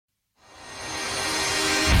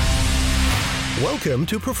Welcome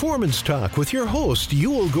to Performance Talk with your hosts,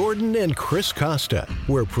 Yul Gordon and Chris Costa,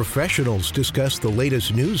 where professionals discuss the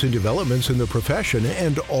latest news and developments in the profession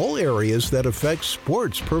and all areas that affect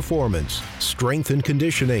sports performance, strength and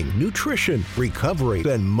conditioning, nutrition, recovery,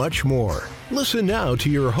 and much more. Listen now to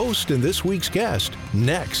your host and this week's guest,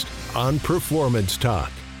 next on Performance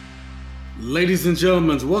Talk. Ladies and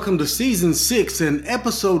gentlemen, welcome to Season 6 and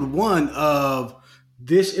Episode 1 of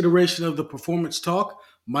this iteration of the Performance Talk.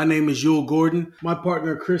 My name is Yul Gordon. My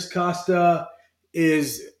partner, Chris Costa,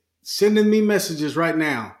 is sending me messages right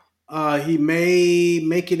now. He may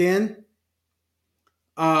make it in,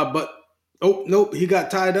 but nope, he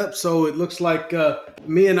got tied up. So it looks like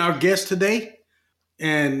me and our guest today.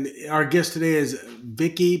 And our guest today is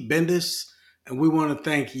Vicky Bendis. And we want to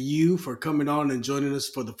thank you for coming on and joining us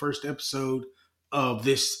for the first episode of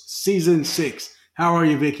this Season 6. How are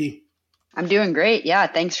you, Vicky? I'm doing great. Yeah,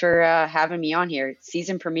 thanks for having me on here.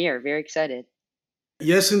 Season premiere. Very excited.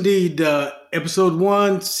 Yes, indeed. Episode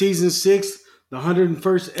 1, Season 6, the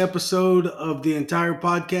 101st episode of the entire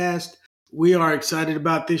podcast. We are excited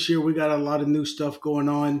about this year. We got a lot of new stuff going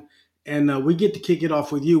on, and we get to kick it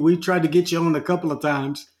off with you. We tried to get you on a couple of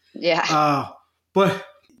times. Yeah. But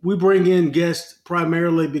we bring in guests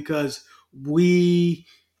primarily because we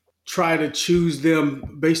try to choose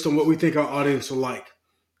them based on what we think our audience will like.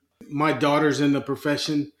 My daughter's in the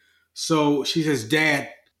profession, so she says, "Dad,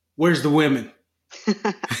 where's the women?"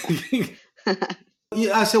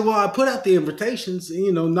 Yeah, I said, "Well, I put out the invitations,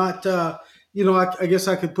 not, I guess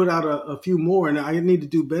I could put out a few more, and I need to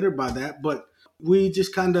do better by that. But we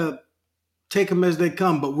just kind of take them as they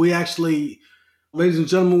come. But we actually, ladies and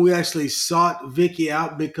gentlemen, we actually sought Vicky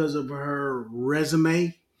out because of her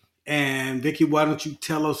resume. And Vicky, why don't you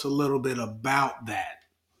tell us a little bit about that?"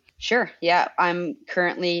 Sure. Yeah, I'm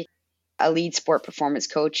currently a lead sport performance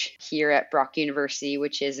coach here at Brock University,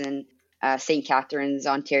 which is in St. Catharines,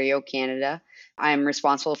 Ontario, Canada. I'm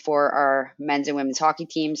responsible for our men's and women's hockey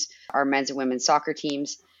teams, our men's and women's soccer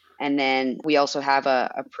teams, and then we also have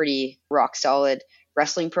a pretty rock solid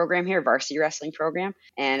wrestling program here, varsity wrestling program.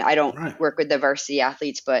 And I don't work with the varsity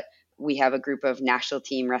athletes, but we have a group of national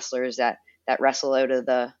team wrestlers that wrestle out of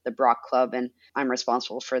the Brock club, and I'm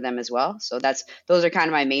responsible for them as well. So those are kind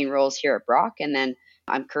of my main roles here at Brock. And then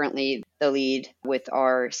I'm currently the lead with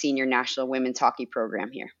our senior national women's hockey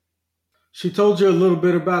program here. She told you a little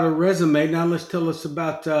bit about her resume. Now let's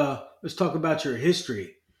talk about your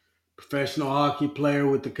history. Professional hockey player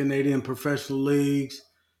with the Canadian Professional Leagues,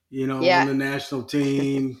 on the national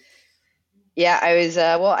team. Yeah, I was,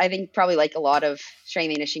 I think probably like a lot of strength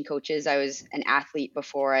and conditioning coaches, I was an athlete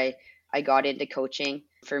before I got into coaching.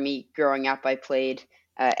 For me, growing up, I played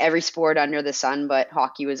every sport under the sun, but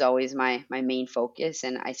hockey was always my main focus.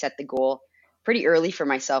 And I set the goal pretty early for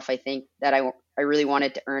myself, I think, that I really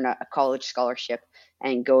wanted to earn a college scholarship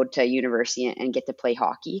and go to university and get to play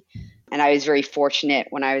hockey. And I was very fortunate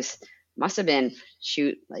when must have been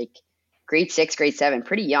like grade 6, grade 7,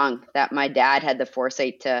 pretty young, that my dad had the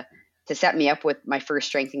foresight to set me up with my first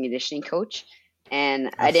strength and conditioning coach.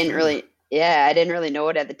 And I didn't really know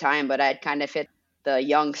it at the time, but I'd kind of hit the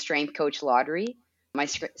young strength coach lottery. My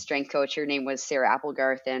strength coach, her name was Sarah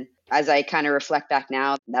Applegarth. And as I kind of reflect back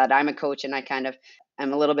now that I'm a coach and I kind of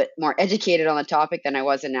am a little bit more educated on the topic than I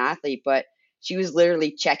was an athlete, but she was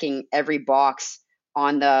literally checking every box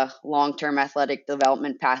on the long-term athletic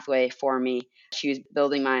development pathway for me. She was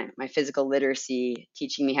building my physical literacy,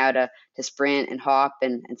 teaching me how to sprint and hop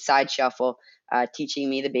and side shuffle, teaching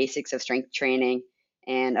me the basics of strength training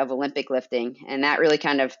and of Olympic lifting. And that really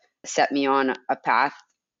kind of set me on a path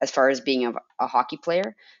as far as being a hockey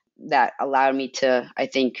player that allowed me to, I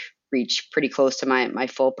think, reach pretty close to my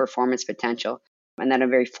full performance potential. And that I'm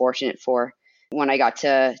very fortunate for. When I got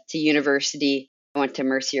to university, I went to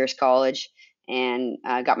Mercyhurst College and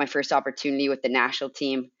got my first opportunity with the national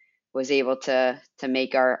team. Was able to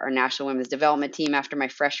make our national women's development team after my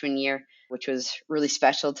freshman year, which was really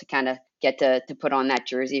special to kind of get to put on that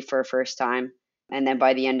jersey for a first time. And then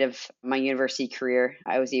by the end of my university career,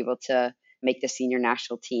 I was able to make the senior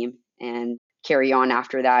national team and carry on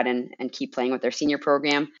after that and keep playing with their senior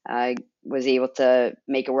program. I was able to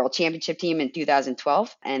make a world championship team in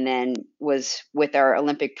 2012 and then was with our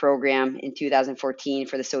Olympic program in 2014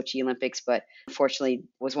 for the Sochi Olympics, but unfortunately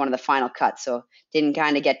was one of the final cuts. So didn't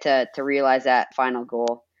kind of get to realize that final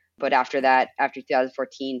goal. But after that, after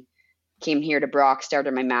 2014, came here to Brock,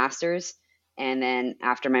 started my master's, and then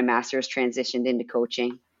after my master's transitioned into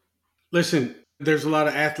coaching. Listen, there's a lot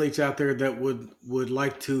of athletes out there that would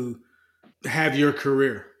like to have your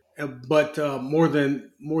career, but more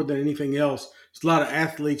than anything else, there's a lot of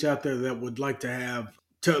athletes out there that would like to have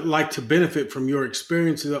to benefit from your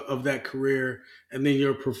experience of that career, and then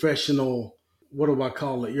your professional, what do I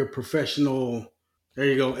call it? Your professional, there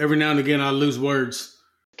you go. Every now and again, I lose words.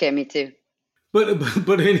 Okay, me too.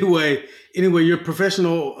 But anyway, your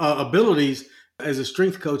professional abilities as a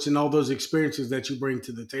strength coach and all those experiences that you bring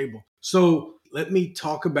to the table. So let me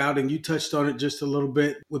talk about, and you touched on it just a little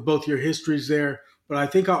bit with both your histories there, but I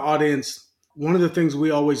think our audience, one of the things we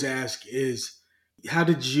always ask is, how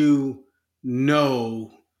did you know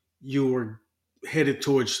you were headed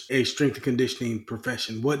towards a strength and conditioning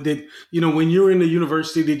profession? What did, when you were in the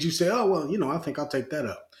university, did you say, oh, well, I think I'll take that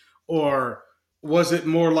up? Or was it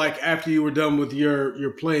more like after you were done with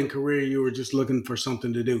your playing career, you were just looking for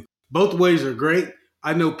something to do? Both ways are great.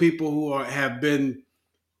 I know people who have been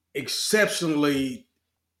exceptionally,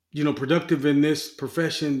 productive in this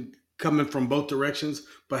profession coming from both directions.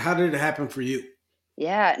 But how did it happen for you?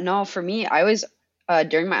 Yeah, no, for me, I was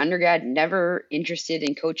during my undergrad never interested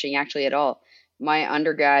in coaching actually at all. My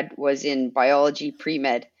undergrad was in biology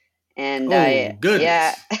pre-med, and Oh, yeah,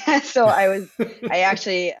 goodness. so I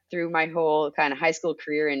actually through my whole kind of high school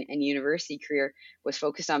career and university career was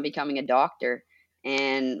focused on becoming a doctor.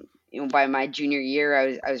 And by my junior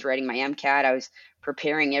year, I was writing my MCAT. I was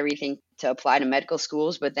preparing everything to apply to medical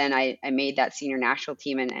schools, but then I made that senior national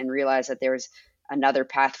team and realized that there was another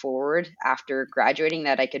path forward after graduating,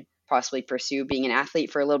 that I could possibly pursue being an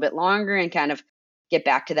athlete for a little bit longer and kind of get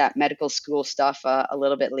back to that medical school stuff a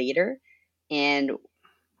little bit later. And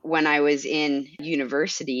when I was in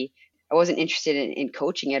university, I wasn't interested in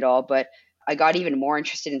coaching at all, but I got even more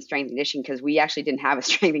interested in strength and conditioning because we actually didn't have a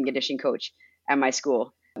strength and conditioning coach at my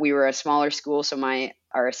school. We were a smaller school, so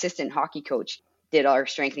our assistant hockey coach did our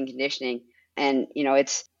strength and conditioning. And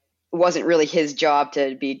it wasn't really his job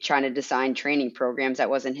to be trying to design training programs. That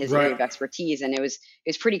wasn't his area Right. of expertise. And it was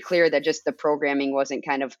pretty clear that just the programming wasn't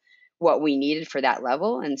kind of what we needed for that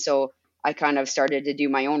level. And so I kind of started to do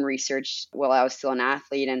my own research while I was still an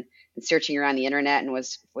athlete, and searching around the internet, and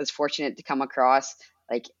was fortunate to come across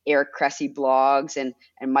like Eric Cressy blogs and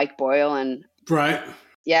Mike Boyle. And Right.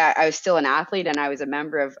 yeah, I was still an athlete, and I was a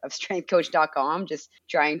member of strengthcoach.com, just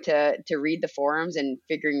trying to read the forums and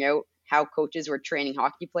figuring out how coaches were training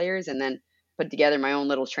hockey players, and then put together my own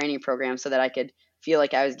little training program so that I could feel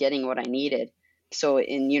like I was getting what I needed. So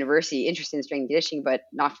in university, interested in strength and conditioning, but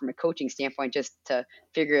not from a coaching standpoint, just to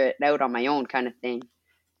figure it out on my own kind of thing.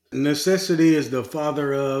 Necessity is the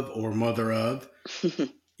father of or mother of,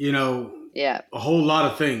 you know, Yeah. a whole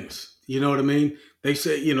lot of things. You know what I mean? They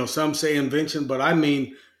say, some say invention, but I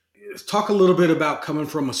mean, talk a little bit about coming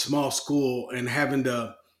from a small school and having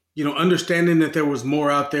to, understanding that there was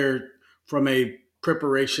more out there from a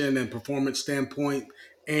preparation and performance standpoint,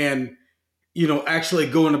 and, actually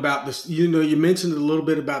going about this. You mentioned a little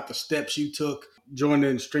bit about the steps you took,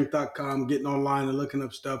 joining strength.com, getting online and looking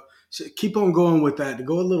up stuff. So keep on going with that, to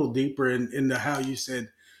go a little deeper into how you said,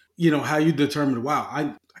 how you determined, wow,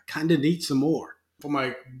 I kind of need some more. For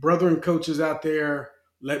my brethren coaches out there,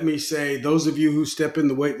 let me say, those of you who step in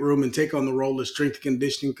the weight room and take on the role of strength and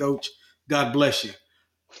conditioning coach, God bless you.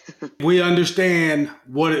 We understand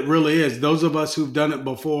what it really is. Those of us who've done it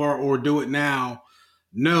before or do it now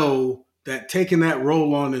know that taking that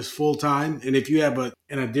role on is full time. And if you have an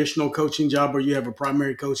additional coaching job or you have a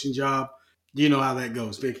primary coaching job, you know how that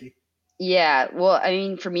goes, Vicky. Yeah. Well, I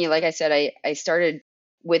mean, for me, like I said, I started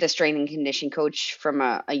with a strength and conditioning coach from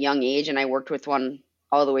a young age, and I worked with one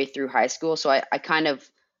all the way through high school. So I kind of,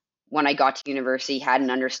 when I got to university, had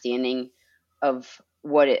an understanding of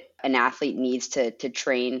what an athlete needs to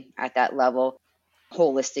train at that level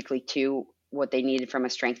holistically, to what they needed from a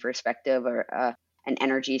strength perspective, or an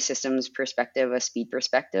energy systems perspective, a speed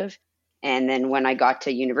perspective. And then when I got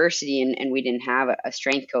to university, and we didn't have a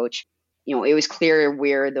strength coach, it was clear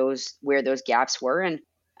where those gaps were. And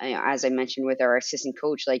as I mentioned with our assistant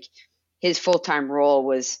coach, like his full-time role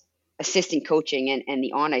was assistant coaching and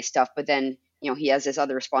the on ice stuff, but then he has this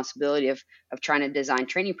other responsibility of trying to design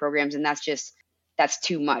training programs, and that's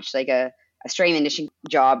too much. Like a strength and conditioning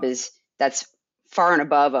job that's far and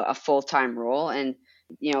above a full-time role. And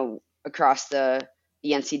across the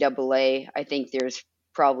NCAA, I think there's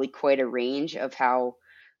probably quite a range of how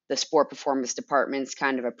the sport performance departments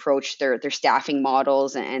kind of approach their staffing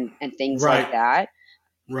models and things Right. like that.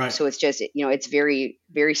 Right. So it's just, it's very,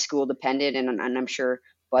 very school dependent, and I'm sure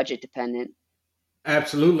budget dependent.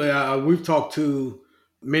 Absolutely. We've talked to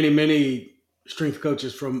many strength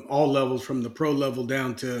coaches from all levels, from the pro level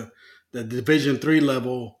down to the Division III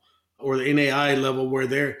level or the NAI level, where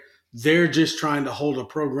they're just trying to hold a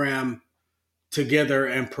program together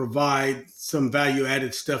and provide some value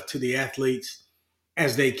added stuff to the athletes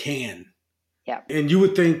as they can. Yeah. And you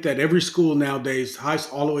would think that every school nowadays,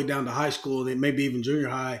 all the way down to high school, and maybe even junior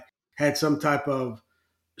high, had some type of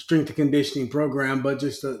strength and conditioning program. But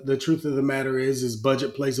just the truth of the matter is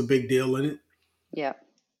budget plays a big deal in it. Yeah.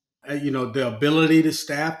 The ability to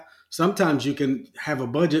staff. Sometimes you can have a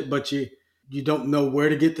budget, but you don't know where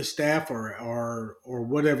to get the staff or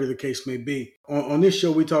whatever the case may be. On this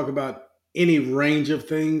show, we talk about any range of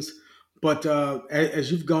things, but as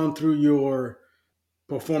you've gone through your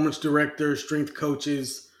performance director, strength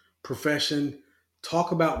coaches profession,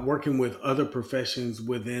 talk about working with other professions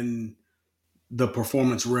within the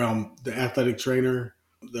performance realm, the athletic trainer,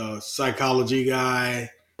 the psychology guy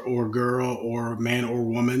or girl or man or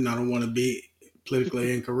woman. I don't want to be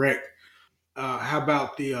politically incorrect. How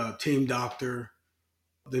about the team doctor,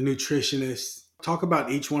 the nutritionist? Talk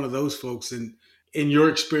about each one of those folks and in your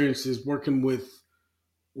experiences working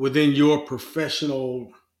within your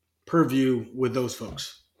professional purview with those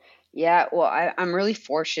folks. Yeah, well, I'm really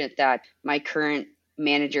fortunate that my current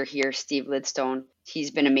manager here, Steve Lidstone,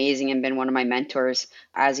 he's been amazing and been one of my mentors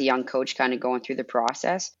as a young coach, kind of going through the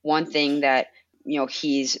process. One thing that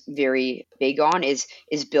he's very big on is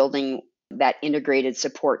building that integrated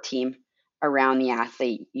support team around the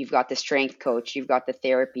athlete. You've got the strength coach, you've got the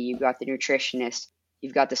therapy, you've got the nutritionist,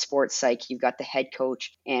 you've got the sports psych, you've got the head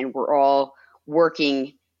coach, and we're all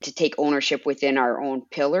working to take ownership within our own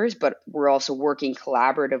pillars, but we're also working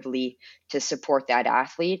collaboratively to support that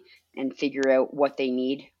athlete and figure out what they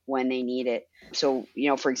need when they need it. So,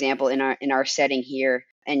 for example, in our setting here,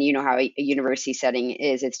 and you know how a university setting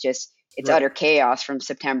is, it's right. Utter chaos from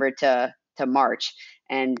September to March,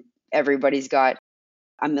 and everybody's got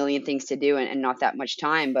a million things to do and not that much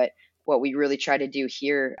time. But what we really try to do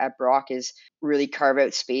here at Brock is really carve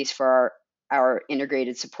out space for our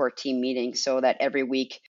integrated support team meetings, so that every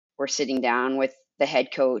week we're sitting down with the head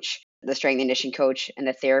coach, the strength and conditioning coach, and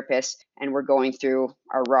the therapist, and we're going through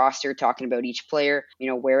our roster, talking about each player,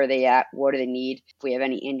 where are they at, what do they need, if we have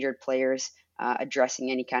any injured players,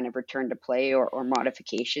 addressing any kind of return to play or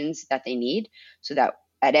modifications that they need, so that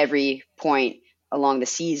at every point along the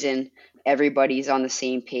season, everybody's on the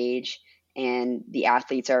same page and the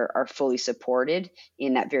athletes are fully supported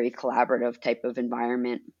in that very collaborative type of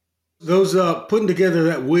environment. Those putting together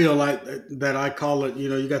that wheel, that I call it,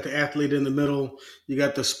 you got the athlete in the middle, you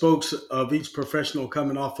got the spokes of each professional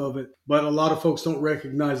coming off of it. But a lot of folks don't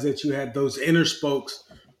recognize that you have those inner spokes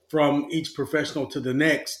from each professional to the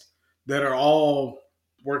next that are all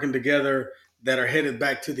working together, that are headed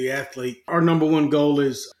back to the athlete. Our number one goal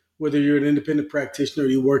is, whether you're an independent practitioner or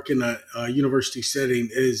you work in a university setting,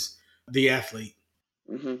 is the athlete.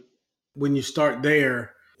 Mm-hmm. When you start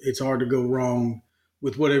there, it's hard to go wrong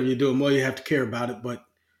with whatever you're doing. Well, you have to care about it, but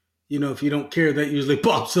if you don't care, that usually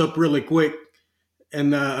pops up really quick,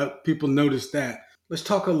 and people notice that. Let's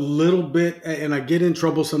talk a little bit, and I get in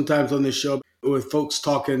trouble sometimes on this show with folks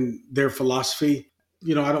talking their philosophy.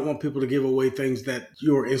 I don't want people to give away things that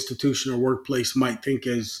your institution or workplace might think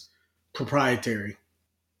is proprietary.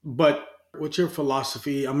 But what's your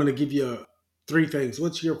philosophy? I'm going to give you 3 things.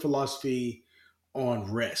 What's your philosophy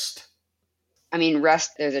on rest? I mean,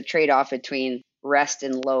 rest, there's a trade-off between rest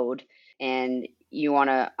and load. And you want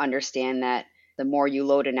to understand that the more you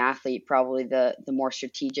load an athlete, probably the more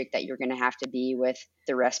strategic that you're going to have to be with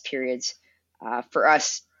the rest periods. For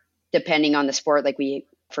us, depending on the sport,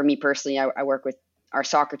 for me personally, I work with our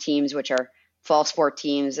soccer teams, which are fall sport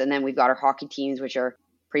teams. And then we've got our hockey teams, which are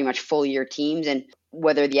pretty much full year teams. And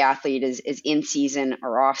whether the athlete is in season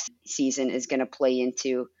or off season is going to play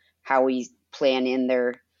into how we plan in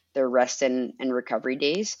their rest and recovery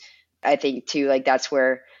days. I think too, that's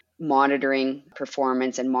where monitoring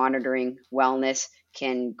performance and monitoring wellness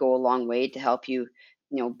can go a long way to help you,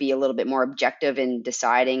 be a little bit more objective in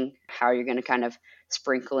deciding how you're going to kind of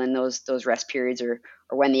sprinkle in those rest periods, or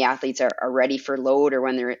when the athletes are ready for load, or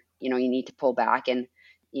when they're, you need to pull back and,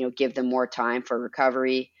 give them more time for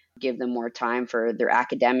recovery, give them more time for their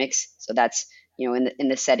academics. So that's, in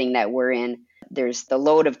the setting that we're in, there's the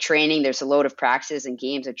load of training, there's a load of practice and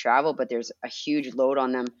games and travel, but there's a huge load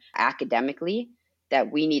on them academically that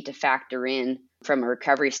we need to factor in from a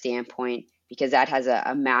recovery standpoint, because that has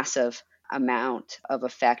a massive amount of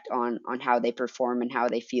effect on how they perform and how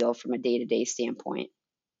they feel from a day-to-day standpoint.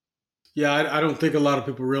 Yeah, I don't think a lot of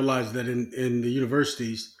people realize that in the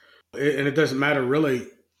universities, and it doesn't matter really,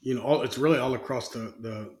 it's really all across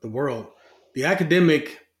the world. The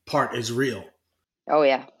academic part is real. Oh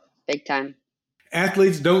yeah, big time.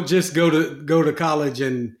 Athletes don't just go to college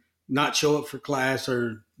and not show up for class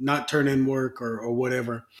or not turn in work or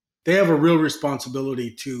whatever. They have a real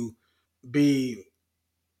responsibility to be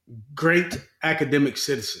great academic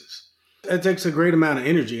citizens. That takes a great amount of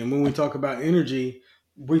energy. And when we talk about energy,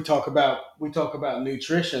 we talk about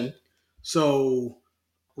nutrition. So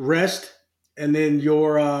rest, and then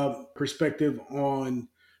your perspective on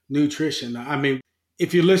nutrition. I mean,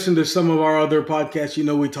 if you listen to some of our other podcasts, you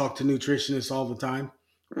know we talk to nutritionists all the time,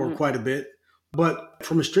 or Mhm. quite a bit. But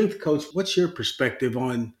from a strength coach, what's your perspective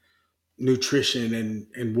on nutrition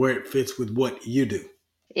and where it fits with what you do?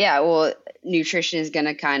 Yeah, well, nutrition is going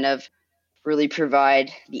to kind of really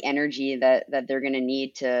provide the energy that they're going to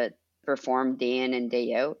need to perform day in and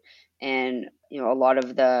day out. And a lot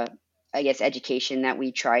of the, I guess, education that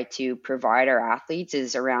we try to provide our athletes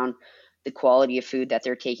is around the quality of food that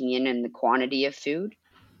they're taking in and the quantity of food,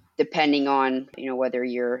 depending on whether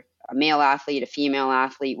you're a male athlete, a female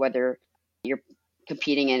athlete, whether you're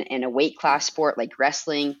competing in a weight class sport like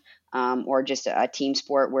wrestling, or just a team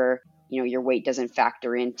sport where your weight doesn't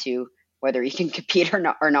factor into whether you can compete or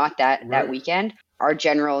not that Right. weekend. Our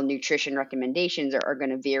general nutrition recommendations are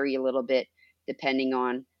going to vary a little bit depending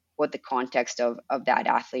on what the context of that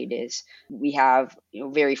athlete is. We have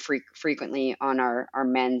very frequently on our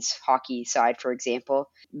men's hockey side, for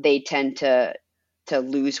example, they tend to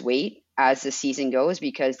lose weight as the season goes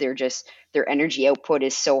because their energy output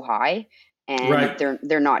is so high, and Right.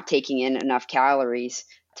 they're not taking in enough calories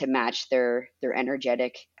to match their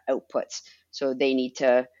energetic outputs. So they need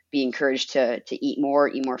to be encouraged to eat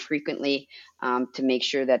more frequently, to make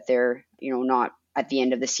sure that they're not at the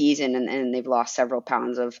end of the season and they've lost several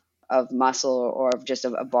pounds of muscle or of just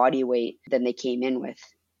a body weight than they came in with.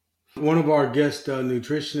 One of our guest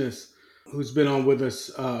nutritionists who's been on with us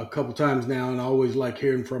a couple times now, and I always like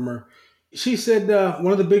hearing from her. She said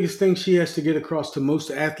one of the biggest things she has to get across to most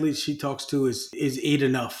athletes she talks to is eat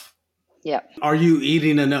enough. Yeah. Are you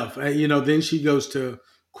eating enough? Then she goes to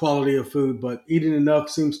quality of food, but eating enough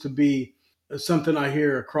seems to be something I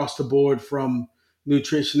hear across the board from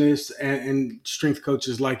nutritionists and strength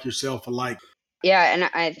coaches like yourself alike. Yeah, and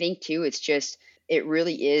I think too, it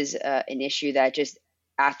really is an issue that just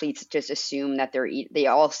athletes just assume that they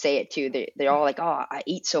all say it too. They're all like, "Oh, I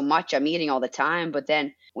eat so much, I'm eating all the time." But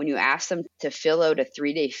then when you ask them to fill out a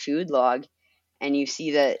 3-day food log, and you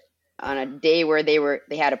see that on a day where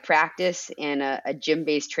they had a practice and a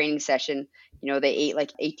gym-based training session, they ate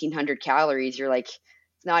like 1,800 calories. You're like,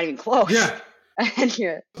 it's not even close. Yeah,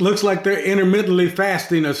 And looks like they're intermittently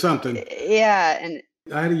fasting or something. yeah, and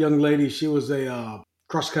I had a young lady. She was a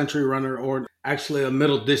cross country runner, or actually a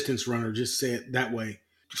middle distance runner, just say it that way.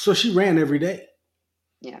 So she ran every day,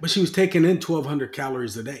 yeah, but she was taking in 1,200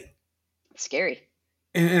 calories a day. scary.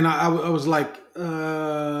 And I was like,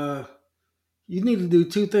 you need to do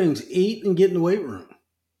two things: eat and get in the weight room.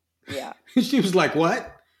 Yeah. She was like,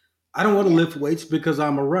 what? I don't want to Yeah. lift weights because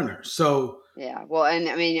I'm a runner. So Yeah. Well, and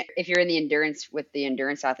I mean, if you're in the endurance with the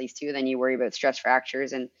endurance athletes too, then you worry about stress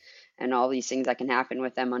fractures and all these things that can happen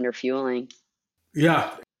with them under fueling.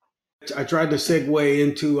 yeah, I tried to segue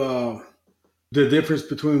into the difference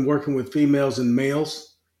between working with females and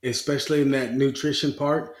males, especially in that nutrition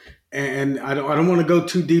part. And I don't want to go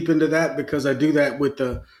too deep into that because I do that with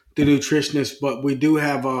the nutritionist, but we do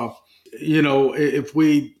have if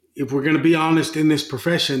we're going to be honest in this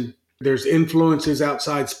profession, there's influences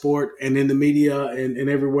outside sport and in the media and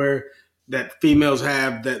everywhere that females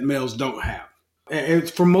have that males don't have. And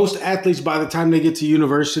for most athletes, by the time they get to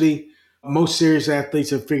university, most serious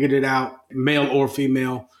athletes have figured it out, male or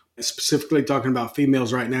female, specifically talking about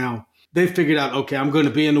females right now. They figured out, okay, I'm going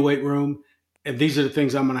to be in the weight room and these are the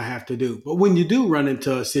things I'm going to have to do. But when you do run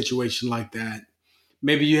into a situation like that,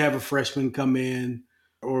 maybe you have a freshman come in,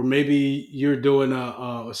 or maybe you're doing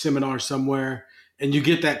a seminar somewhere and you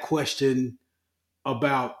get that question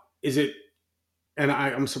about, is it, and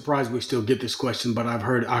I'm surprised we still get this question, but I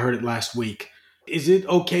heard it last week. Is it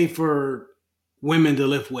okay for women to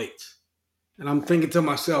lift weights? And I'm thinking to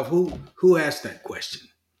myself, who asked that question?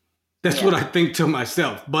 That's what Yeah. I think to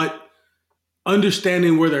myself. But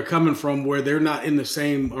understanding where they're coming from, where they're not in the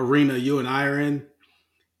same arena you and I are in,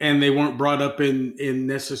 and they weren't brought up in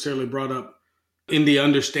necessarily brought up in the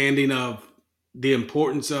understanding of the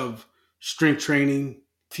importance of strength training,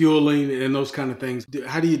 fueling, and those kind of things.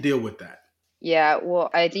 How do you deal with that? Yeah. Well,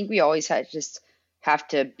 I think we always just have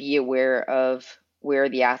to be aware of where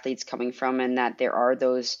the athlete's coming from and that there are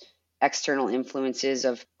those external influences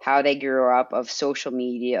of how they grew up, of social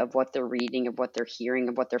media, of what they're reading, of what they're hearing,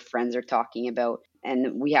 of what their friends are talking about.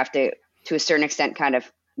 And we have to a certain extent, kind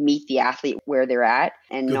of meet the athlete where they're at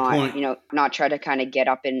and Good not, point. not try to kind of get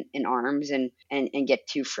up in arms and get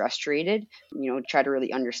too frustrated, try to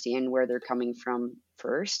really understand where they're coming from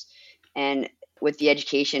first. And with the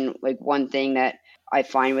education, like one thing that I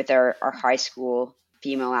find with our high school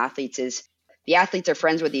female athletes is the athletes are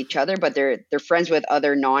friends with each other, but they're friends with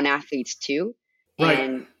other non-athletes too. Right.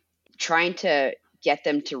 And trying to get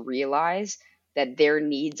them to realize that their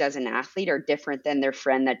needs as an athlete are different than their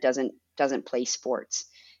friend that doesn't play sports.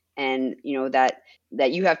 And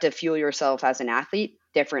that you have to fuel yourself as an athlete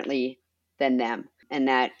differently than them. And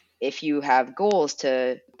that if you have goals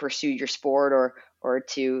to pursue your sport or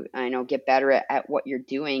to get better at what you're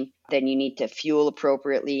doing, then you need to fuel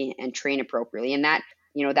appropriately and train appropriately. And that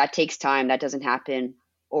that takes time. That doesn't happen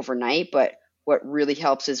overnight. But what really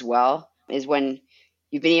helps as well is when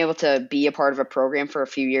you've been able to be a part of a program for a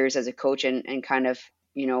few years as a coach and kind of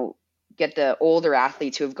get the older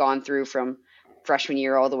athletes who have gone through from freshman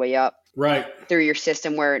year all the way up right through your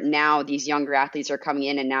system, where now these younger athletes are coming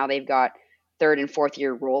in and now they've got third and fourth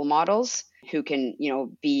year role models who can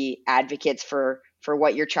be advocates for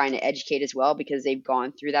what you're trying to educate as well, because they've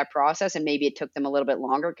gone through that process, and maybe it took them a little bit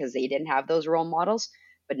longer because they didn't have those role models.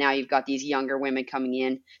 But now you've got these younger women coming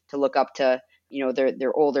in to look up to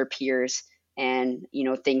their older peers, and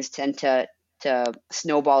things tend to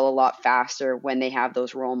snowball a lot faster when they have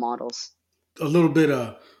those role models. A little bit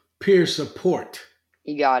of peer support.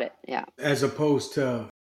 You got it. Yeah. As opposed to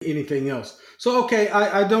anything else. So, okay,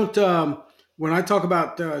 I don't, when I talk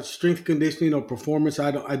about strength conditioning or performance,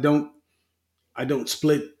 I don't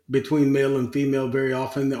split between male and female very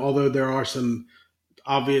often, although there are some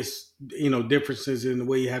obvious, differences in the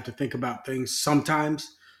way you have to think about things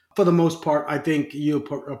sometimes. For the most part, I think you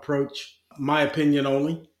approach, my opinion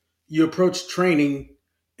only, you approach training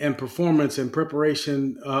and performance and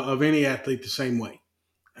preparation of any athlete the same way.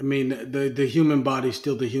 I mean, the human body is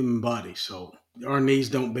still the human body. So our knees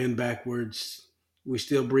don't bend backwards. We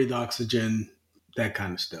still breathe oxygen, that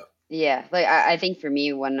kind of stuff. Yeah. Like I think for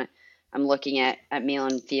me, when I'm looking at male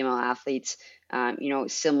and female athletes,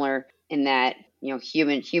 similar in that,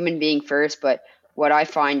 human being first. But what I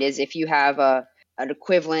find is if you have an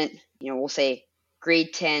equivalent, we'll say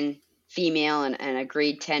grade 10 female and a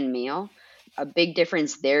grade 10 male, a big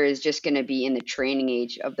difference there is just going to be in the training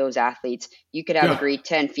age of those athletes. You could have a grade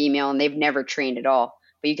 10 female and they've never trained at all,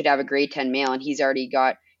 but you could have a grade 10 male and he's already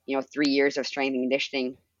got, 3 years of strength and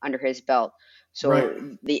conditioning under his belt.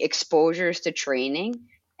 So the exposures to training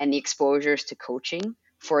and the exposures to coaching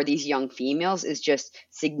for these young females is just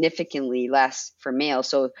significantly less for males.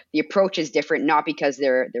 So the approach is different, not because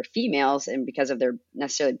they're females and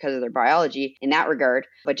necessarily because of their biology in that regard,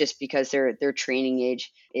 but just because their training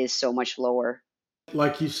age is so much lower.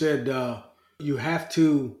 Like you said, you have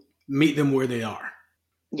to meet them where they are.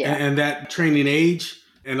 Yeah. And that training age,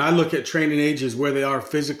 and I look at training age as where they are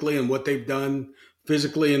physically and what they've done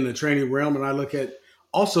physically in the training realm. And I look at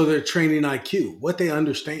also their training IQ, what they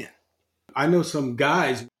understand. I know some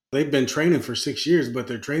guys, they've been training for 6 years, but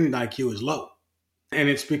their training IQ is low. And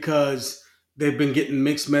it's because they've been getting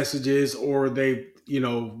mixed messages, or they've,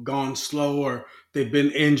 gone slow, or they've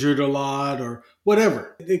been injured a lot, or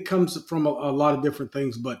whatever. It comes from a lot of different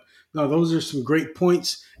things. But no, those are some great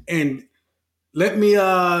points. And let me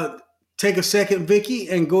take a second, Vicky,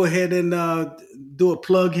 and go ahead and do a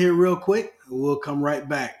plug here real quick. We'll come right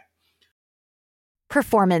back.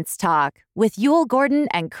 Performance Talk with Yul Gordon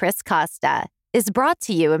and Chris Costa is brought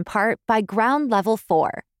to you in part by Ground Level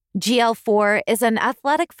 4. GL4 is an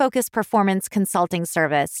athletic-focused performance consulting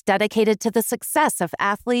service dedicated to the success of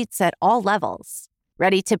athletes at all levels.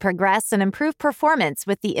 Ready to progress and improve performance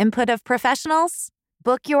with the input of professionals?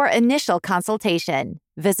 Book your initial consultation.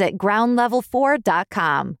 Visit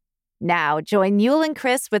groundlevel4.com. Now join Yul and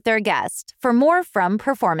Chris with their guest for more from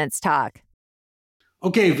Performance Talk.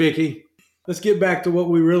 Okay, Vicky. Let's get back to what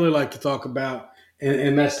we really like to talk about,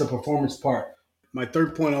 and that's the performance part. My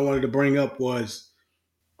third point I wanted to bring up was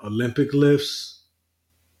Olympic lifts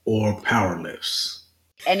or power lifts.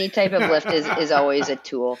 Any type of lift is always a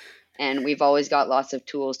tool, and we've always got lots of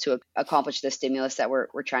tools to accomplish the stimulus that we're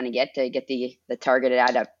trying to get the targeted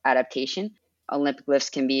adaptation. Olympic lifts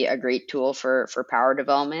can be a great tool for power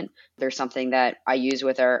development. They're something that I use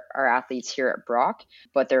with our athletes here at Brock,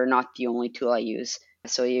 but they're not the only tool I use.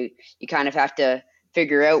 So you kind of have to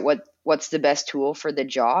figure out what's the best tool for the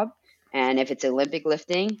job. And if it's Olympic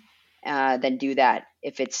lifting, then do that.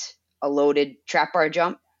 If it's a loaded trap bar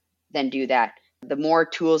jump, then do that. The more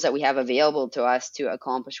tools that we have available to us to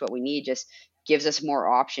accomplish what we need just gives us more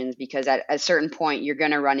options, because at a certain point, you're going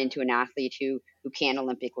to run into an athlete who can't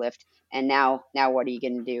Olympic lift. And now what are you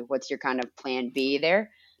going to do? What's your kind of plan B there?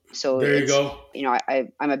 So there you go.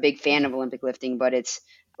 I'm a big fan of Olympic lifting, but it's,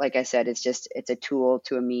 like I said, it's a tool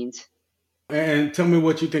to a means. And tell me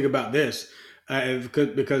what you think about this,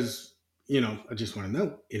 because I just want to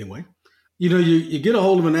know anyway. You get a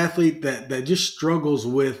hold of an athlete that just struggles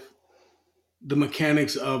with the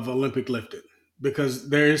mechanics of Olympic lifting. because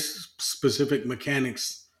there's specific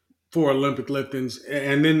mechanics for Olympic liftings.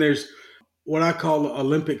 And then there's what I call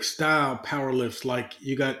Olympic style power lifts, like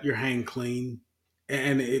you got your hang clean,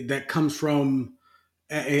 and that comes from,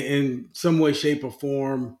 in some way, shape, or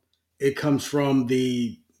form, it comes from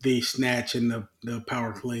the snatch and the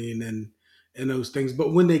power clean and those things.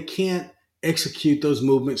 But when they can't execute those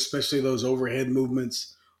movements, especially those overhead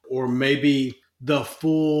movements, or maybe the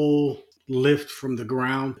full lift from the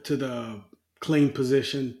ground to the clean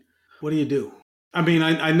position, what do you do? I mean,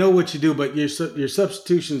 I know what you do, but your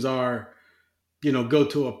substitutions are, go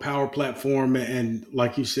to a power platform and,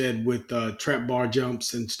 like you said, with trap bar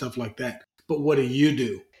jumps and stuff like that. But what do you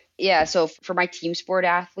do? Yeah, so for my team sport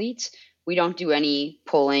athletes, we don't do any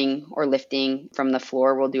pulling or lifting from the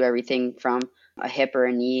floor. We'll do everything from a hip or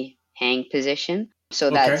a knee hang position. So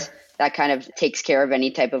Okay. that kind of takes care of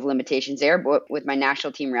any type of limitations there. But with my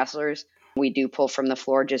national team wrestlers, we do pull from the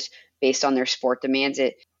floor just based on their sport demands.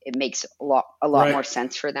 It makes a lot Right. more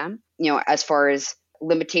sense for them. As far as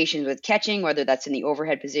limitations with catching, whether that's in the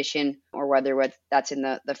overhead position or whether that's in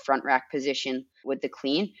the front rack position with the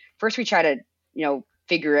clean. First, we try to,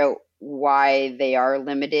 figure out why they are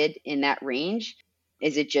limited in that range.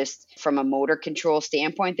 Is it just from a motor control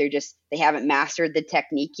standpoint? They haven't mastered the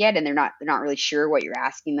technique yet, and they're not really sure what you're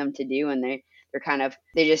asking them to do, and they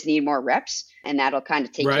just need more reps, and that'll kind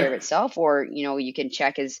of take care of Right. itself. Or you can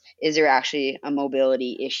check, is there actually a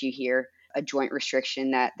mobility issue here, a joint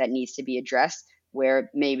restriction that needs to be addressed, where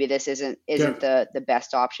maybe this isn't Yeah. the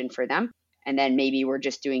best option for them, and then maybe we're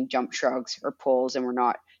just doing jump shrugs or pulls, and we're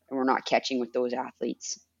not catching with those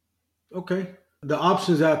athletes. Okay. The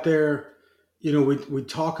options out there, we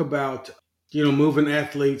talk about, moving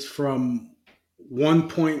athletes from one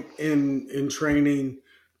point in training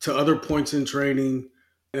to other points in training.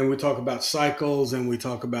 And we talk about cycles and we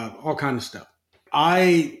talk about all kind of stuff.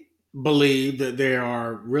 I believe that there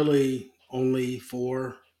are really only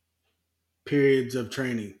 4 periods of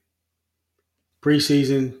training: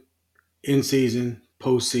 preseason, in season,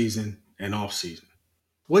 postseason, and off season.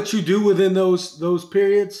 What you do within those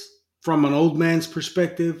periods, from an old man's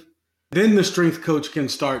perspective, then the strength coach can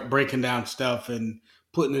start breaking down stuff and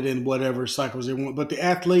putting it in whatever cycles they want. But the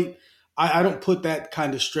athlete, I don't put that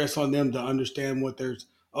kind of stress on them to understand what there's.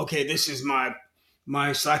 Okay, this is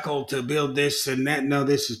my cycle to build this and that. No,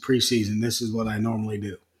 this is preseason. This is what I normally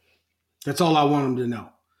do. That's all I want them to know.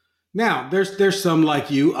 Now, there's some like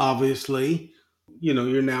you, obviously.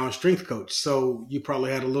 You're now a strength coach, so you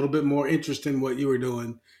probably had a little bit more interest in what you were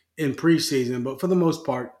doing in preseason. But for the most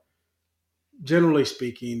part, generally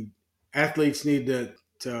speaking, athletes need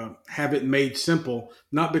to have it made simple,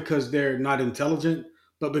 not because they're not intelligent,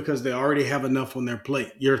 but because they already have enough on their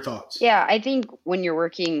plate. Your thoughts? Yeah, I think when you're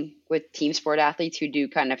working with team sport athletes who do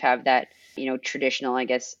kind of have that, traditional, I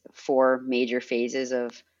guess, 4 major phases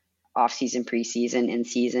of off season, preseason, in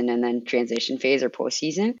season, and then transition phase or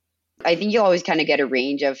postseason, I think you'll always kind of get a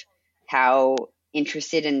range of how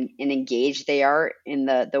interested and engaged they are in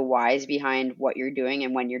the whys behind what you're doing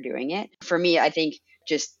and when you're doing it. For me, I think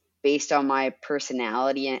just based on my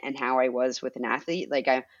personality and how I was with an athlete, like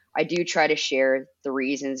I do try to share the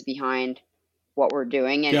reasons behind what we're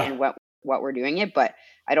doing and, Yeah. and what we're doing it, but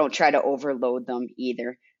I don't try to overload them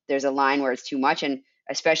either. There's a line where it's too much, and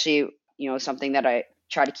especially, something that I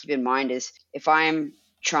try to keep in mind is if I'm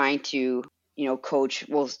trying to, coach,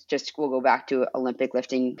 we'll go back to Olympic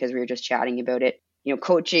lifting because we were just chatting about it.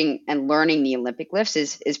 Coaching and learning the Olympic lifts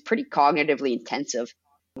is pretty cognitively intensive,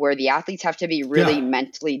 where the athletes have to be really Yeah.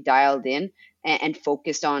 mentally dialed in and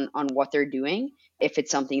focused on what they're doing if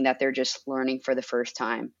it's something that they're just learning for the first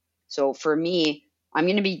time. So for me, I'm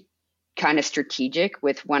going to be kind of strategic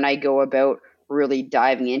with when I go about really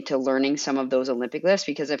diving into learning some of those Olympic lifts,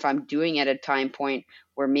 because if I'm doing it at a time point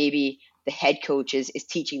where maybe the head coach is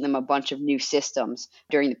teaching them a bunch of new systems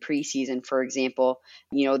during the preseason, for example,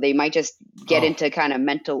 they might just get Oh. into kind of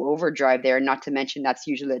mental overdrive there, not to mention that's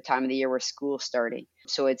usually the time of the year where school's starting.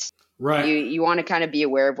 So it's Right. you want to kind of be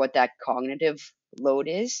aware of what that cognitive load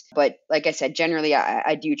is. But like I said, generally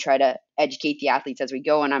I do try to educate the athletes as we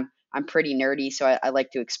go, and I'm pretty nerdy, so I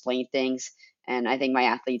like to explain things. And I think my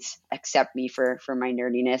athletes accept me for my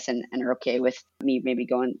nerdiness and are okay with me maybe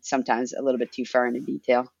going sometimes a little bit too far into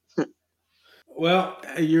detail. Well,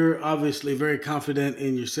 you're obviously very confident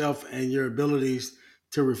in yourself and your abilities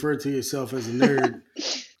to refer to yourself as a nerd.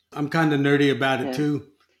 I'm kind of nerdy about it Yeah. too,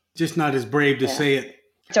 just not as brave to Yeah. say it.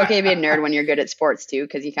 It's okay to be a nerd when you're good at sports too,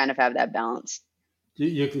 because you kind of have that balance.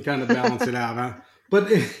 You can kind of balance it out, huh? But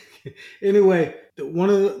anyway, one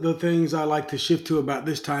of the things I like to shift to about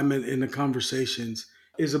this time in the conversations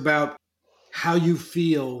is about how you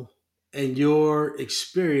feel and your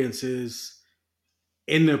experiences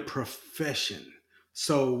in the profession.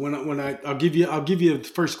 So I'll give you the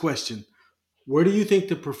first question. Where do you think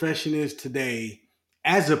the profession is today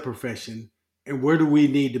as a profession, and where do we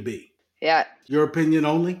need to be? Yeah. Your opinion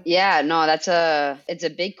only? Yeah, no, it's a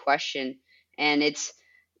big question. And it's,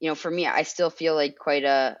 for me, I still feel like quite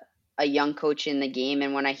a young coach in the game.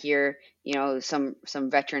 And when I hear, some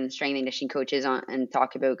veteran strength and conditioning coaches and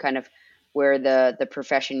talk about kind of where the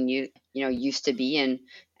profession used to be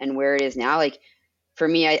and where it is now, like for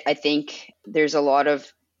me, I think there's a lot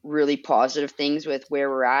of really positive things with where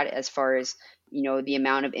we're at as far as, the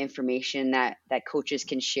amount of information that coaches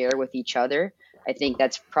can share with each other. I think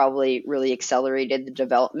that's probably really accelerated the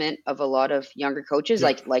development of a lot of younger coaches,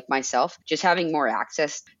 Yeah. like myself, just having more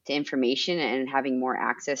access to information and having more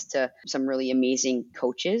access to some really amazing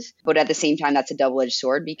coaches. But at the same time, that's a double-edged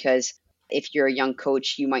sword, because if you're a young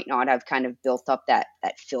coach, you might not have kind of built up that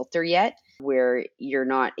filter yet, where you're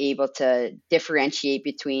not able to differentiate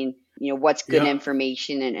between, what's good Yeah.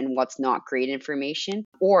 information and what's not great information.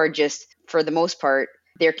 Or just for the most part,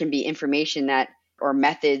 there can be information that or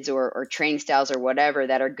methods or training styles or whatever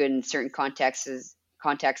that are good in certain contexts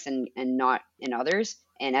and not in others.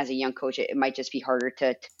 And as a young coach, it might just be harder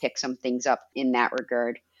to pick some things up in that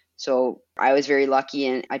regard. So I was very lucky,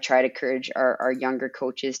 and I try to encourage our younger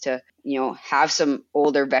coaches to, have some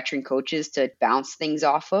older veteran coaches to bounce things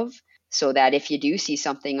off of, so that if you do see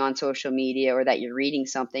something on social media or that you're reading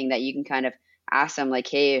something, that you can kind of ask them like,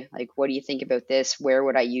 hey, like, what do you think about this? Where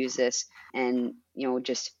would I use this? And,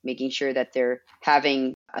 just making sure that they're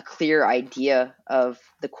having a clear idea of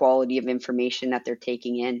the quality of information that they're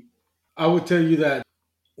taking in. I would tell you that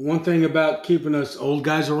one thing about keeping us old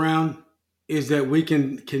guys around is that we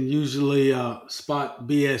can usually spot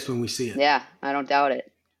BS when we see it. Yeah, I don't doubt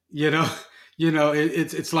it.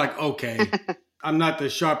 It's like, okay, I'm not the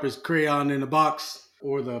sharpest crayon in the box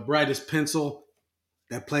or the brightest pencil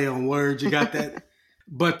that play on words. You got that?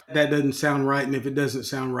 But that doesn't sound right. And if it doesn't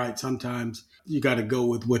sound right, sometimes you got to go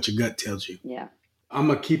with what your gut tells you. Yeah. I'm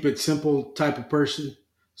a keep it simple type of person.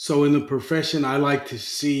 So in the profession, I like to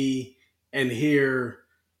see and hear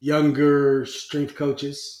younger strength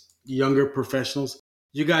coaches, younger professionals.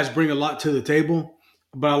 You guys bring a lot to the table,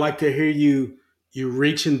 but I like to hear you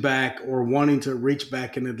reaching back or wanting to reach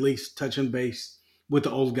back and at least touching base with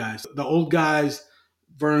the old guys. The old guys,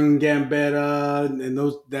 Vern Gambetta and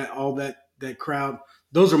that crowd,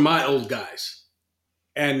 those are my old guys.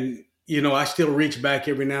 And, I still reach back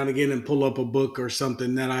every now and again and pull up a book or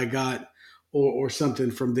something that I got or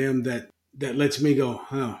something from them that lets me go,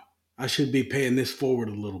 I should be paying this forward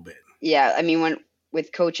a little bit. Yeah. I mean,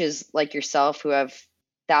 with coaches like yourself who have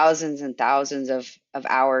thousands and thousands of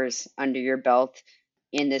hours under your belt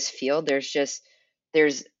in this field,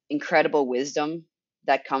 there's incredible wisdom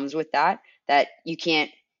that comes with that you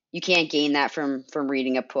can't gain that from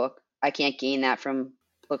reading a book. I can't gain that from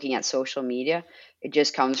looking at social media. It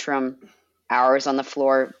just comes from hours on the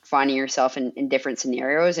floor, finding yourself in different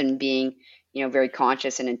scenarios and being, very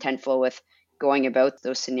conscious and intentful with going about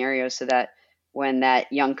those scenarios, so that when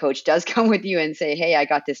that young coach does come with you and say, hey, I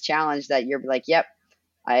got this challenge, that you're like, yep,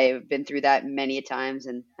 I've been through that many a times,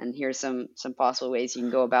 and here's some possible ways you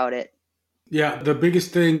can go about it. Yeah, the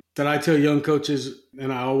biggest thing that I tell young coaches,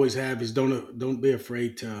 and I always have, is don't be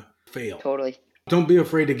afraid to fail. Totally. Don't be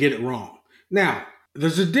afraid to get it wrong. Now,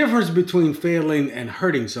 there's a difference between failing and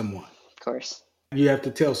hurting someone. Of course. You have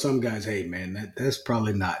to tell some guys, hey, man, that's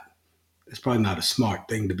probably not a smart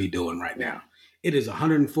thing to be doing right now. It is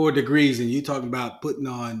 104 degrees, and you talking about putting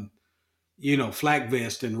on, flak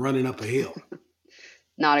vest and running up a hill.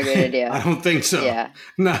 Not a good idea. I don't think so. Yeah.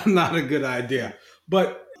 Not a good idea.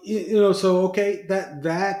 But, so, okay,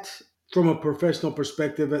 that from a professional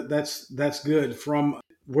perspective, that's good. From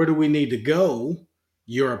where do we need to go?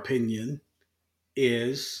 Your opinion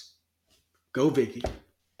is, go, Vicky.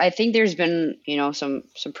 I think there's been, some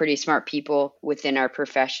pretty smart people within our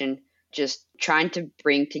profession just trying to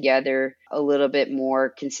bring together a little bit more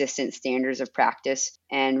consistent standards of practice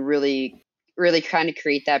and really, really kind of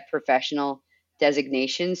create that professional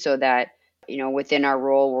designation, so that, within our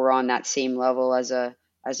role, we're on that same level as a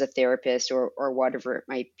therapist or whatever it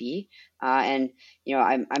might be. And,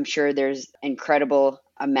 I'm sure there's incredible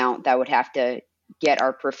amount that would have to get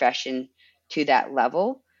our profession to that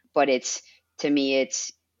level. But to me,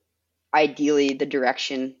 it's ideally the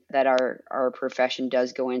direction that our profession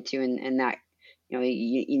does go into, and that, you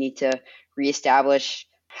need to reestablish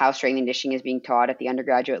how strength and conditioning is being taught at the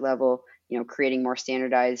undergraduate level, creating more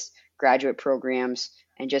standardized graduate programs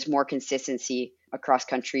and just more consistency across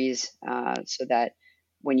countries, so that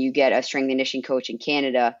when you get a strength and conditioning coach in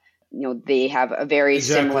Canada, they have a very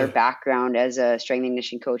similar background as a strength and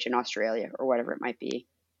conditioning coach in Australia or whatever it might be.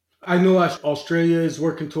 I know Australia is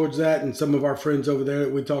working towards that, and some of our friends over there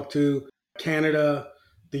that we talk to, Canada,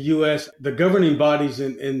 the U.S., the governing bodies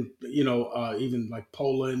in even like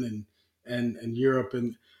Poland and Europe,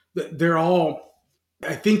 and they're all.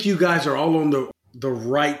 I think you guys are all on the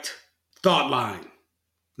right thought line,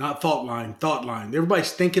 not fault line, thought line.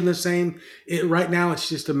 Everybody's thinking the same. Right now, it's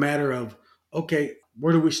just a matter of okay,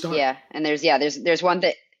 where do we start? Yeah, and there's one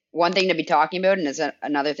thing to be talking about, and there's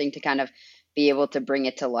another thing to kind of be able to bring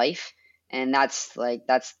it to life, and that's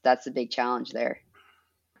the big challenge there.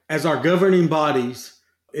 As our governing bodies,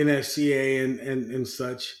 NSCA and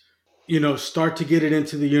such, start to get it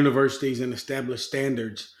into the universities and establish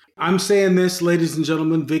standards. I'm saying this, ladies and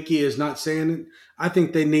gentlemen. Vicky is not saying it. I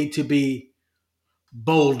think they need to be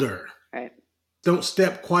bolder. Right. Don't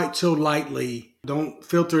step quite so lightly. Don't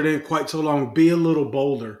filter it in quite so long. Be a little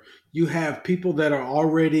bolder. You have people that are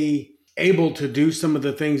already able to do some of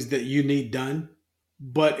the things that you need done,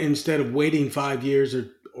 but instead of waiting 5 years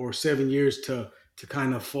or 7 years to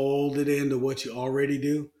kind of fold it into what you already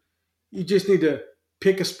do, you just need to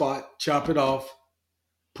pick a spot, chop it off,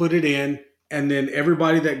 put it in, and then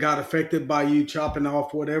everybody that got affected by you chopping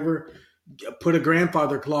off whatever, put a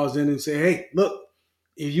grandfather clause in and say, hey, look,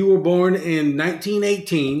 if you were born in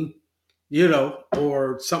 1918,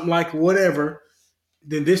 or something like whatever,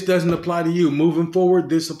 then this doesn't apply to you. Moving forward,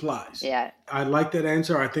 this applies. Yeah. I like that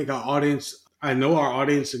answer. I know our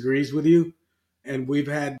audience agrees with you. And we've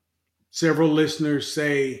had several listeners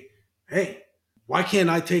say, hey, why can't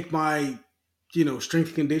I take my, strength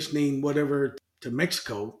and conditioning, whatever, to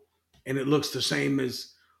Mexico and it looks the same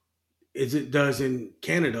as it does in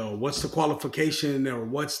Canada? Or what's the qualification, or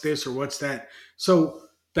what's this or what's that? So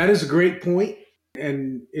that is a great point,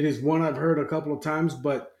 and it is one I've heard a couple of times,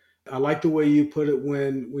 but I like the way you put it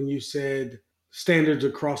when you said standards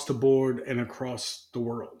across the board and across the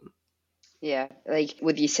world. Yeah, like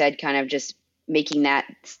what you said, kind of just making that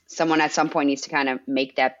someone at some point needs to kind of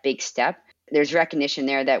make that big step. There's recognition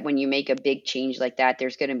there that when you make a big change like that,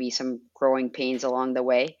 there's going to be some growing pains along the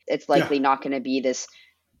way. It's likely not going to be this,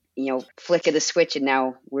 flick of the switch and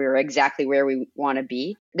now we're exactly where we want to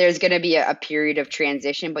be. There's going to be a period of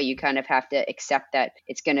transition, but you kind of have to accept that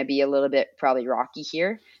it's going to be a little bit probably rocky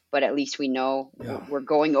here, but at least we know we're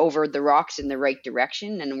going over the rocks in the right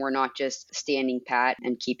direction and we're not just standing pat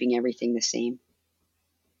and keeping everything the same.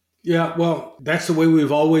 Yeah, well, that's the way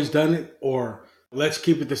we've always done it, or let's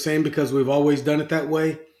keep it the same because we've always done it that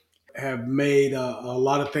way, have made a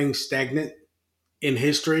lot of things stagnant in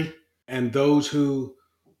history. And those who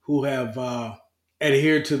have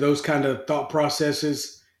adhered to those kind of thought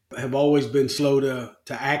processes have always been slow to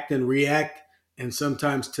act and react, and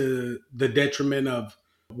sometimes to the detriment of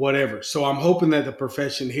whatever. So I'm hoping that the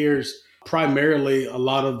profession hears primarily a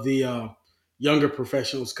lot of the younger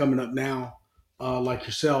professionals coming up now, like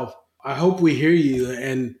yourself. I hope we hear you,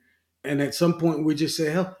 and at some point we just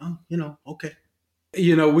say, okay.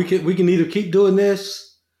 We can either keep doing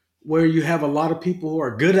this where you have a lot of people who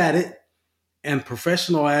are good at it and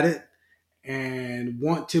professional at it and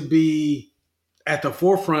want to be at the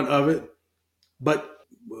forefront of it, but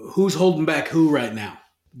who's holding back who right now?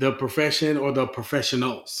 The profession or the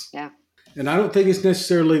professionals? Yeah. And I don't think it's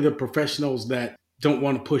necessarily the professionals that don't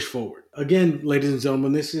want to push forward. Again, ladies and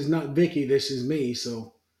gentlemen, this is not Vicky, this is me.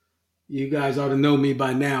 So you guys ought to know me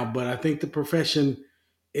by now, but I think the profession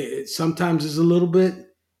it sometimes is a little bit,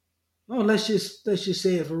 let's just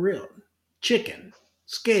say it for real. Chicken,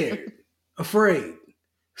 scared, afraid,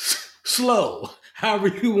 slow, however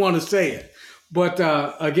you want to say it. But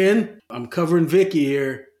again, I'm covering Vicky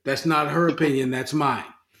here. That's not her opinion. That's mine.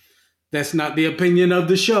 That's not the opinion of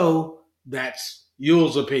the show. That's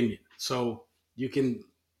Yule's opinion. So you can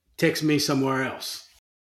text me somewhere else.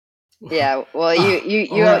 Yeah, well,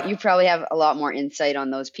 you probably have a lot more insight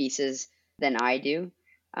on those pieces than I do.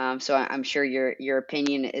 So I'm sure your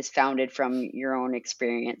opinion is founded from your own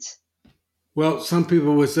experience. Well, some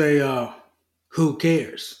people would say, who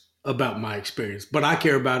cares about my experience? But I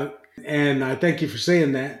care about it. And I thank you for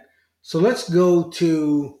saying that. So let's go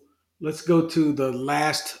to the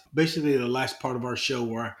last part of our show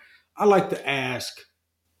where I like to ask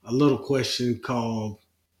a little question called,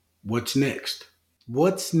 what's next?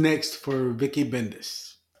 What's next for Vicky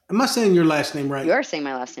Bendis? Am I saying your last name right? You are saying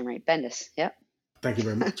my last name right. Bendis. Yep. Thank you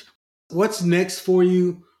very much. What's next for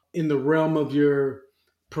you in the realm of your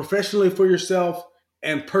professionally for yourself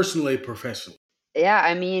and personally professionally? Yeah,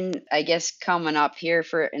 I mean, I guess coming up here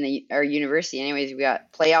our university, anyways, we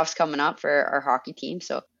got playoffs coming up for our hockey team.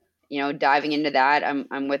 So, diving into that,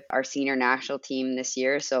 I'm with our senior national team this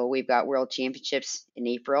year. So we've got World Championships in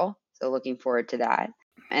April. So looking forward to that.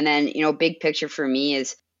 And then, big picture for me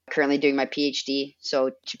is currently doing my PhD.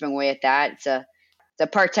 So chipping away at that. It's a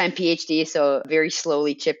part-time PhD, so very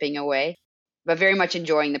slowly chipping away, but very much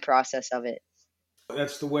enjoying the process of it.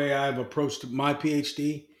 That's the way I've approached my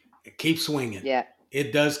PhD. It keeps swinging. Yeah.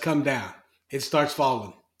 It does come down. It starts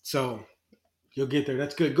falling. So you'll get there.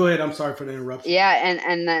 That's good. Go ahead. I'm sorry for the interruption. Yeah.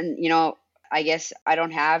 And then, I guess I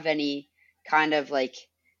don't have any kind of like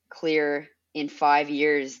clear in 5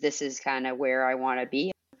 years, this is kind of where I want to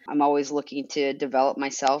be. I'm always looking to develop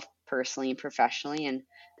myself personally and professionally, and,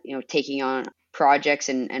 taking on projects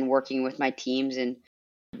and working with my teams in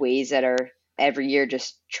ways that are every year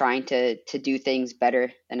just trying to do things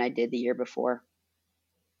better than I did the year before.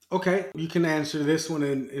 Okay. You can answer this one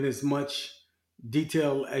in as much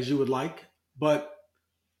detail as you would like, but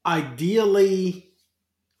ideally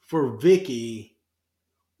for Vicky,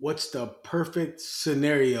 what's the perfect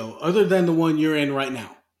scenario other than the one you're in right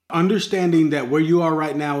now? Understanding that where you are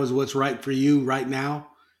right now is what's right for you right now,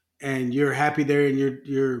 and you're happy there, and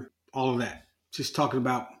you're all of that. Just talking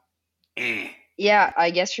about. Yeah, I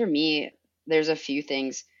guess for me, there's a few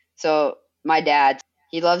things. So my dad,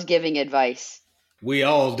 he loves giving advice. We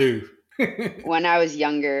all do. When I was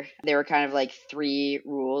younger, there were kind of like 3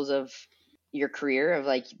 rules of your career, of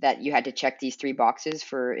like that you had to check these 3 boxes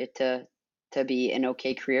for it to be an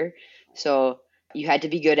okay career. So you had to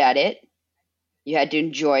be good at it, you had to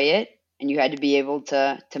enjoy it, and you had to be able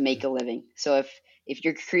to make a living. So if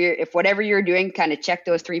your career, if whatever you're doing kind of check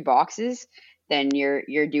those 3 boxes, then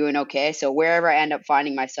you're doing okay. So wherever I end up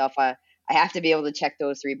finding myself, I have to be able to check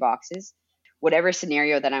those 3 boxes. Whatever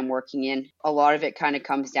scenario that I'm working in, a lot of it kind of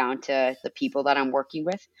comes down to the people that I'm working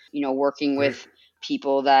with. Working with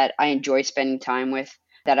people that I enjoy spending time with,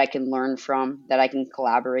 that I can learn from, that I can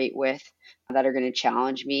collaborate with, that are going to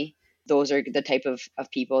challenge me. Those are the type of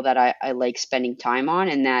people that I like spending time on,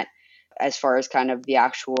 and that as far as kind of the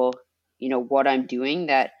actual, what I'm doing,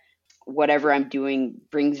 that whatever I'm doing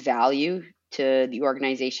brings value to the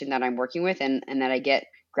organization that I'm working with, and that I get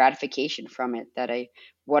gratification from it, that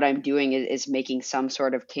what I'm doing is making some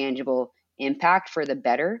sort of tangible impact for the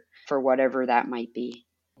better, for whatever that might be.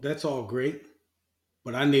 That's all great,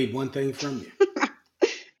 but I need one thing from you.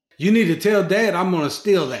 You need to tell Dad I'm going to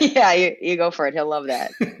steal that. Yeah, you go for it. He'll love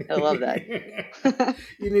that. He'll love that.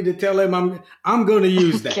 You need to tell him I'm going to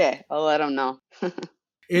use that. Okay, I'll let him know.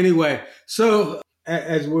 Anyway, so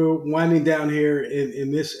as we're winding down here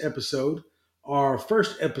in this episode, our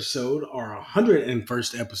first episode, our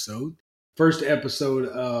 101st episode, first episode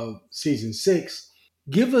of season 6,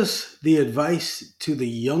 give us the advice to the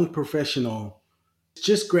young professional,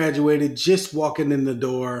 just graduated, just walking in the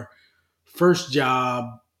door, first job.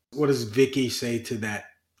 What does Vicky say to that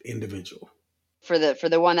individual? For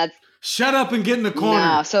the one that's shut up and get in the corner.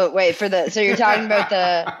 No, so wait, so you're talking about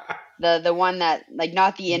the one that, like,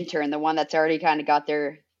 not the intern, the one that's already kind of got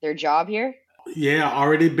their job here? Yeah,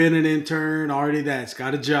 already been an intern, already that's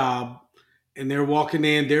got a job, and they're walking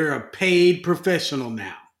in, they're a paid professional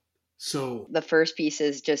now. So the first piece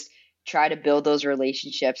is just try to build those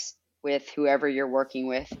relationships with whoever you're working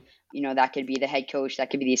with. That could be the head coach,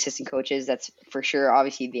 that could be the assistant coaches, that's for sure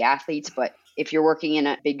obviously the athletes. But if you're working in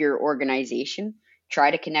a bigger organization,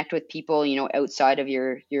 try to connect with people, outside of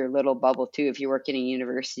your little bubble too. If you work in a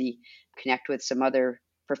university, connect with some other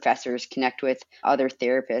professors, connect with other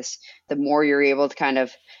therapists. The more you're able to kind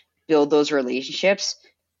of build those relationships,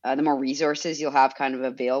 the more resources you'll have kind of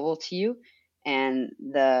available to you, and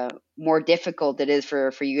the more difficult it is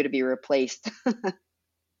for you to be replaced.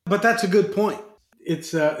 But that's a good point.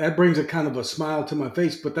 It's that brings a kind of a smile to my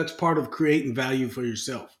face, but that's part of creating value for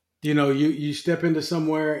yourself. You step into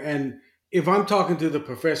somewhere, and if I'm talking to the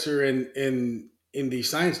professor in the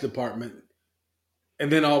science department,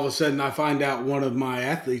 and then all of a sudden I find out one of my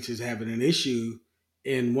athletes is having an issue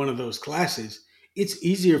in one of those classes, it's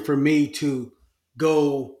easier for me to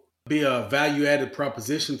go be a value-added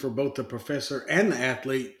proposition for both the professor and the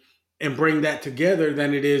athlete and bring that together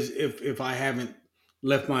than it is if I haven't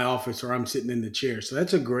left my office or I'm sitting in the chair. So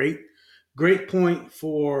that's a great point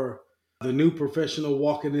for the new professional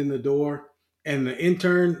walking in the door. And the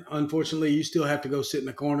intern, unfortunately, you still have to go sit in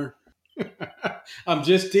the corner. I'm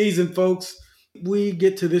just teasing, folks. We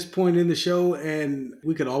get to this point in the show and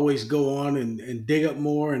we could always go on and dig up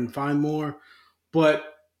more and find more. But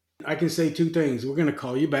I can say 2 things. We're going to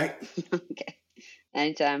call you back. Okay.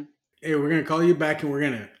 Anytime. Hey, we're going to call you back and we're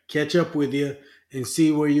going to catch up with you and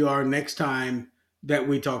see where you are next time that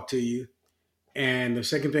we talk to you. And the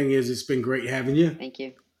second thing is, it's been great having you. Thank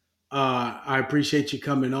you. I appreciate you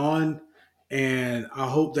coming on. And I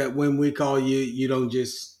hope that when we call you, you don't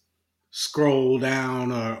just scroll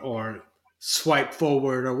down or swipe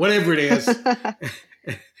forward or whatever it is.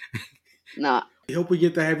 No. I hope we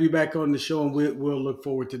get to have you back on the show, and we'll look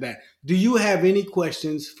forward to that. Do you have any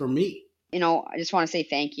questions for me? I just want to say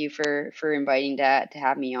thank you for inviting to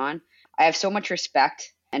have me on. I have so much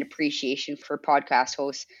respect and appreciation for podcast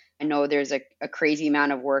hosts. I know there's a crazy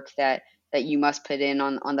amount of work that you must put in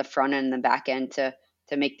on the front end and the back end to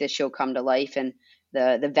make this show come to life, and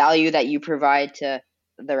the value that you provide to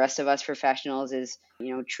the rest of us professionals is,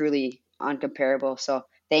 truly uncomparable. So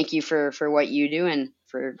thank you for what you do and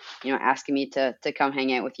for, asking me to come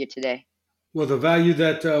hang out with you today. Well, the value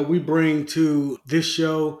that we bring to this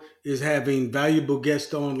show is having valuable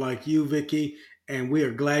guests on like you, Vicky, and we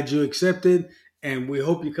are glad you accepted, and we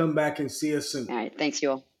hope you come back and see us soon. All right. Thanks,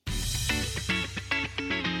 Yul.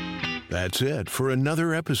 That's it for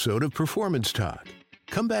another episode of Performance Talk.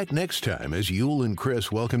 Come back next time as Yul and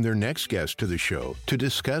Chris welcome their next guest to the show to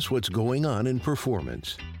discuss what's going on in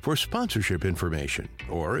performance. For sponsorship information,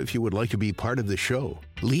 or if you would like to be part of the show,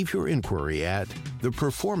 leave your inquiry at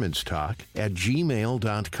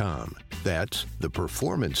theperformancetalk@gmail.com. That's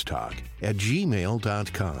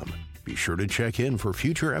theperformancetalk@gmail.com. Be sure to check in for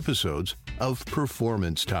future episodes of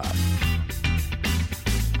Performance Talk.